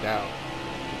lagged out.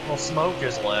 Well, Smoke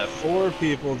just left. 4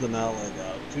 people did not leg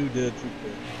out. 2 did, 2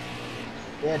 did.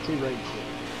 Yeah, 2 races.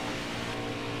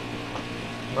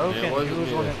 Smoke Yeah, it and wasn't who was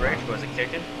me one this that rage? time. Was it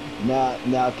Kicking?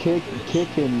 now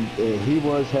kicking he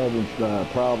was having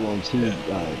problems. He's in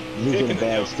Kicking a it,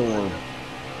 bad yo. storm.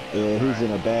 Yeah, he's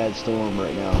in a bad storm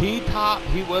right now. He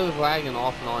was lagging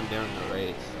off and on during the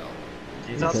race, so.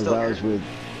 He's not Because still I here. was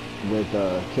with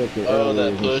Kicker Oh,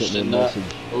 earlier. that He push sent me a did not.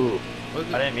 message. Ooh. Was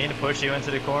I it? didn't mean to push you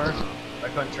into the corner. I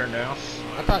couldn't turn down.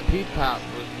 I thought P-Top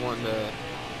was one that.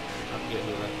 I forget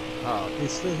who that. Oh,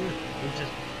 He's still here. He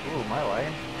just. Ooh, my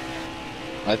lagging.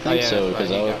 I think yeah, so, that's right,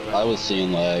 because he got I was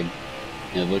seeing lag.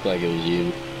 And it looked like it was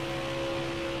you.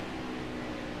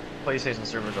 PlayStation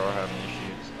servers are having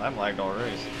issues. I'm lagged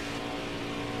already.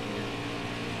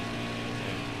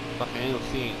 fucking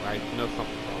AOC, like, you know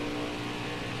something's wrong.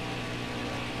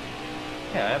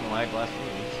 Yeah, I haven't lagged last few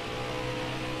weeks.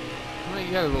 I mean,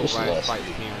 you got a little Just lag less. spikes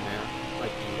here and there.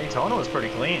 Like you. Daytona was pretty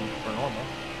clean for normal.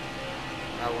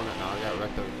 I wouldn't know, I got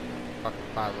wrecked over fucking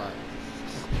 5 lights.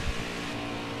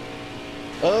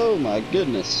 Oh my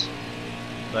goodness.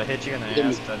 Did I hit you in the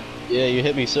Didn't- ass? Yeah, you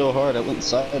hit me so hard I went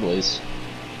sideways.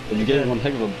 But you gave one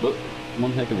heck of a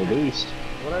boost.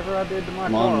 Whatever I did to my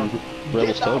Come car. on,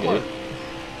 Rebel's did not tailgate. work.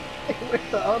 It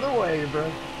went the other way,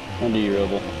 bro. Under you,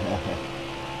 Rebel.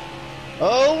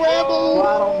 Oh, Rebel! Well,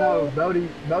 I don't know.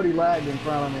 Bodie lagged in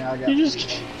front of me. I got. You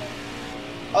just...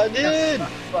 I did!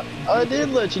 I did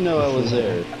let you know I was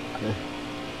there.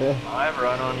 I've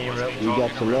run on you, Rebel. You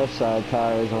got your left side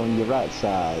tires on your right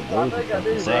side. Those are fucking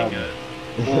This ain't good.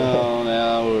 Oh,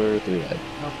 now we're through that.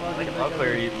 I think I'll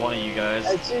clear one of you guys.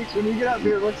 Hey, Cheeks, when you get up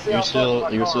here, let's see how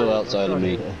far You're still outside of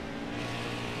me.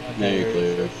 Now you're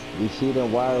clear. You see the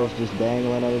wires just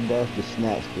dangling under death, just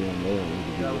snatch them. They don't need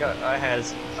to do that. I had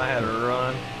to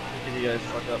run because you guys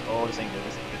fucked up. Oh, this ain't good.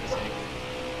 This ain't good. This ain't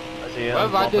good. I see you. What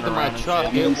if I did to my truck?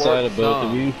 I'm It inside worked of both of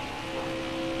some, you.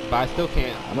 but I still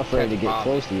can't. I'm afraid to catch get Bob.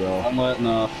 close to y'all. I'm letting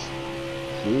off.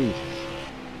 Jeez.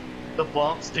 The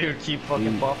bumps, dude, keep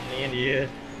fucking bumping me in the head.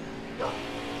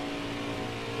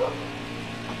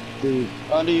 Dude.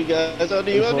 Onto you guys, onto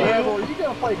you, onto you. Rebel, you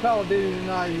gonna play Call of Duty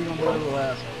tonight, you gonna be a little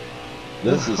asshole.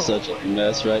 This is such a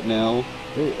mess right now.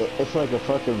 It's like a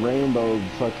fucking rainbow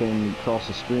fucking across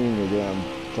the screen with them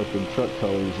fucking truck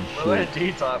colors and shit. Let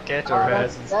D-Top catch our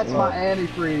asses. That's my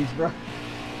antifreeze, bro.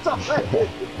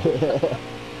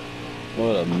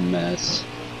 What a mess.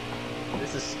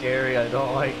 This is scary. I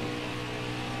don't like.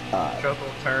 Truck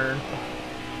will turn.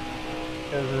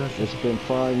 It's been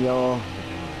fun, y'all.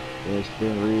 It's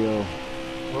been real.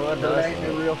 Well, It ain't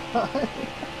been real fun.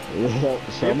 Yeah,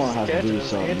 so I'm gonna have to do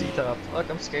something. Anti-top. Fuck,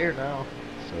 I'm scared now.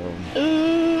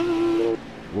 So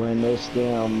when this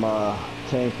damn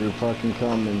tanker fucking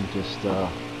come and just oh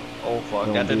fuck,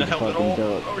 don't that do didn't the help at fucking all.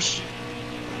 duck. Oh shit.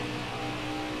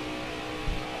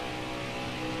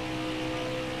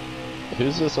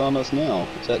 Who's this on us now?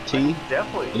 Is that T?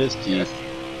 Definitely. It is T. Yes.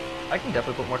 I can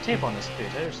definitely put more tape on this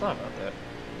page. I just thought about that.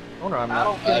 I wonder I'm I not.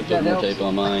 don't I think put that more helps. tape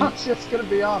on mine. I'm just gonna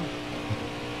be honest.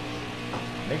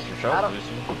 Makes your I truck don't-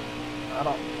 loosen. I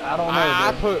don't know.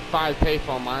 I bro. put 5 tape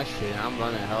on my shit. I'm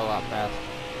running a hell of a lot faster.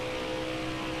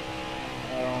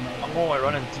 I don't know. I'm only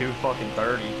running 2 fucking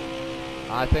 30.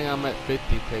 I think I'm at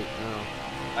 50 tape now.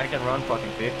 I can run fucking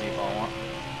 50 if I want.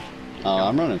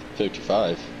 I'm running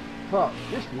 55. Fuck,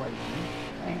 just wait, man.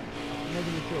 Damn.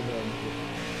 Making me feel bad and shit.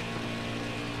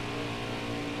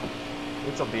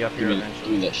 This will be up Give here me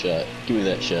eventually. that shot. Give me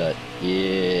that shot.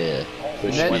 Yeah.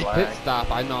 Push Next me. pit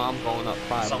stop, I know I'm going up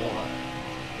 5 Someone. more.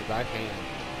 Cause I can.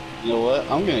 You know what?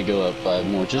 I'm gonna go up 5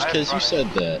 more just because you said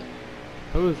that.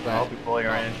 Who is I'll that? be pulling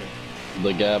your engine.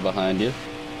 The guy behind you.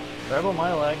 Rebel,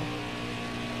 my leg.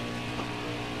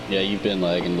 Yeah, you've been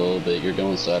lagging a little bit. You're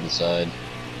going side to side.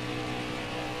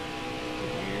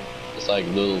 It's like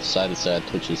little side to side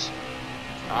twitches.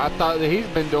 I thought that he's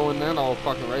been doing that all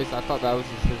fucking race. I thought that was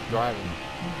just his driving.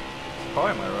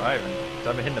 Probably my driving.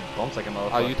 I've been hitting the bumps like a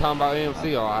motherfucker. Are you talking about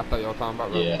AMC or I thought y'all talking about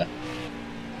Rebel? Yeah.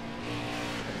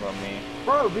 What about me?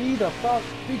 Bro, be the fuck,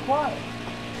 be quiet.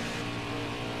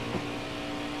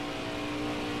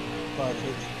 5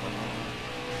 feet.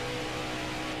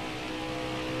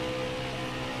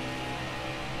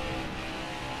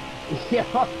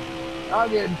 Yeah, I'm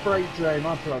getting freight today.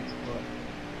 My truck's fucked.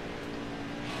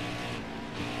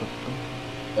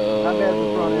 My bad,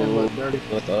 the front end looked dirty.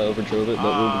 I thought I overdrove it,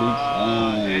 but we'll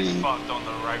be It's fine. fucked on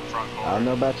the right front I corner. don't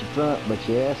know about your front, but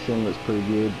your ass end looks pretty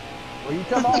good. Well, you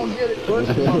come on and get it. Push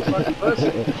it, motherfucker. Push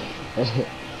it.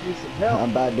 Need some help.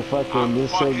 I'm about to fucking,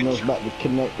 this signal's about to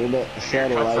connect to that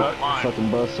satellite,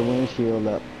 fucking bust the windshield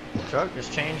up. Truck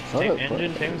just changed Oh,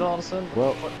 engine fuck. tunes all of a sudden?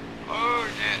 Well, Oh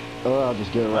shit. or I'll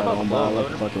just get it right about on the by low like a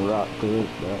loader? fucking rock through it.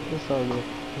 But it's all good.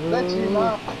 That's you,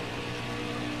 Mom.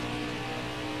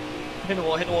 Hit the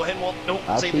wall, hit the wall, hit the wall. Nope,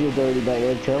 I save see you it. dirty back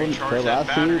there. Tell him, Recharge that I see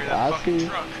battery you, of that I fucking see you.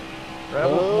 truck.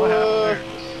 Rebel, what happened there?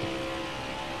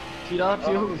 T-Dog, you Oh,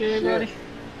 okay, shit. buddy?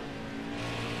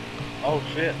 Oh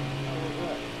shit.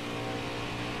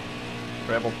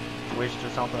 Rebel twitched or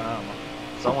something, I don't know.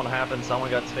 Someone happened, someone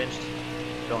got pinched.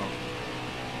 Don't know.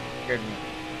 Scared me.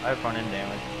 I have front end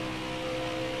damage.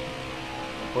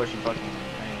 I'm pushing fucking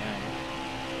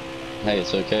Hey,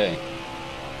 it's okay.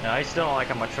 Now I still don't like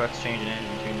how my truck's changing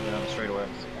engine tunes on the straightaway.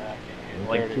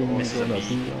 Like Can misses you a go beat.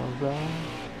 be alright?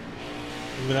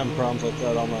 We've been having problems like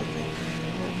that all night.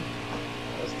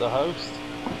 That's the host.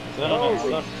 Is that Holy on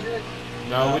that shit.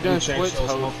 No, we done changed switch those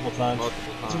hosts multiple times.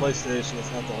 multiple It's times. PlayStation,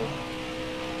 it's not the host.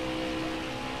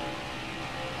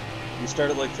 We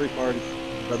started like 3 parties.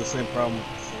 We had the same problem with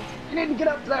the same. You need to get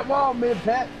up to that wall,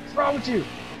 mid-pat. What's wrong with you?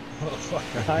 Oh fuck,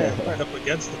 I am right up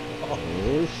against the wall.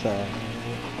 It's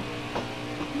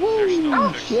There's no Woo!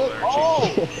 fix Shit! there. Oh!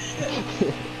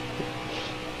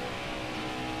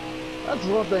 That's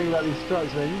one thing about these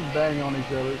trucks, man. You can bang on each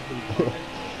other. It's pretty fun.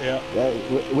 Yeah.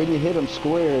 When you hit them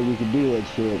square, you can do that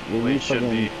shit. When Well, you it should fucking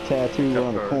be. tattoo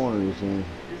on the Covert. corners, and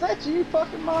Is that you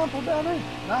fucking mindful down there?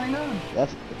 99.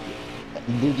 that's.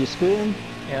 Did you spin?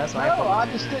 Yeah, that's No, my fault. I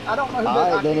just did. I don't know who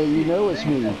Alright, that then you know it's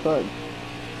me. Fuck.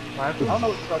 My I don't know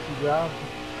what truck you drive.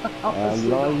 As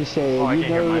long as you say, Oh, I you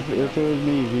can't hear know, my if it was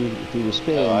me, if he was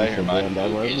spinning, Oh, I I hear said, my damn, that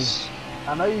wasn't me. focus.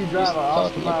 I know you drive an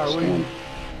Oscar talking like Mayer a wheel.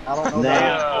 I don't know Nah.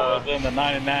 that. in the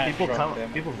 99 People truck, come,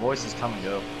 damn it. people's voices come and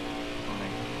go.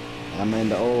 I'm in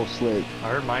the old slick. I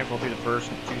heard mine go through the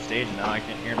first 2 stages, now I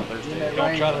can't hear the third stage.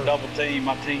 Don't try to double team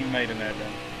my teammate in there,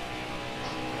 then.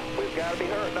 We've got to be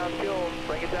hurting on fuel.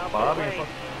 Bring it down for Bobby, the lane.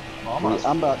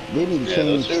 I'm about, they need to Yeah, change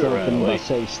those two are something running to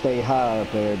say stay high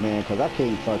up there, man, because I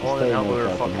can't fucking Well, stay then how no we were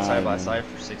fucking fucking high, side by man. side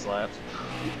for 6 laps.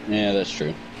 Yeah, that's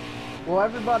true. Well,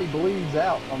 everybody bleeds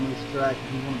out on this track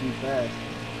if you want to be fast.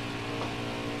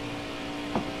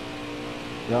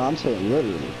 No, I'm saying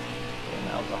literally. And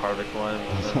that was a harder one.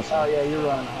 Oh yeah, you're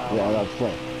running high. Yeah, that's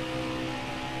flat.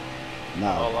 No.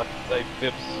 All I can say,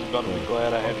 Phipps is going to be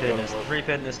glad I had to go to work. 3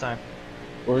 pin this time.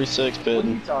 46 What are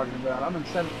you pitting. talking about? I'm in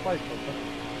 7th place.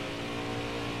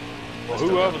 Well,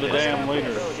 whoever the damn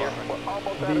leader is, We're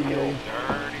almost out B of fuel. million.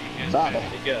 Dirty his Bobby.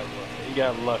 bit. he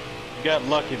got lucky. You got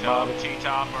lucky, Tell Bobby.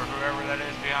 T-Top or whoever that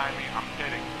is behind me, I'm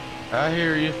pitting. I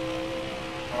hear you.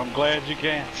 I'm glad you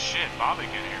can. Shit, Bobby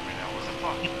can hear me now. What the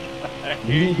fuck? I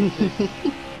hear you.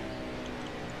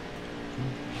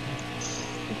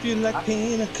 If you like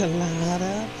pina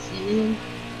colada,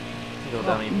 Go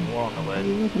down even more on the ledge.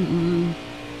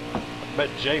 I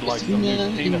bet Jay likes the new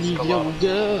Tina Scalata.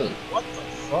 what the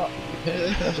fuck?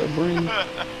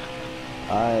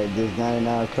 Alright, this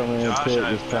 99 coming in Josh, pit I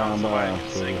this found time, somebody so who can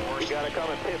sing We worse. got to come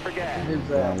and pit for gas. Who's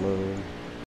that? download.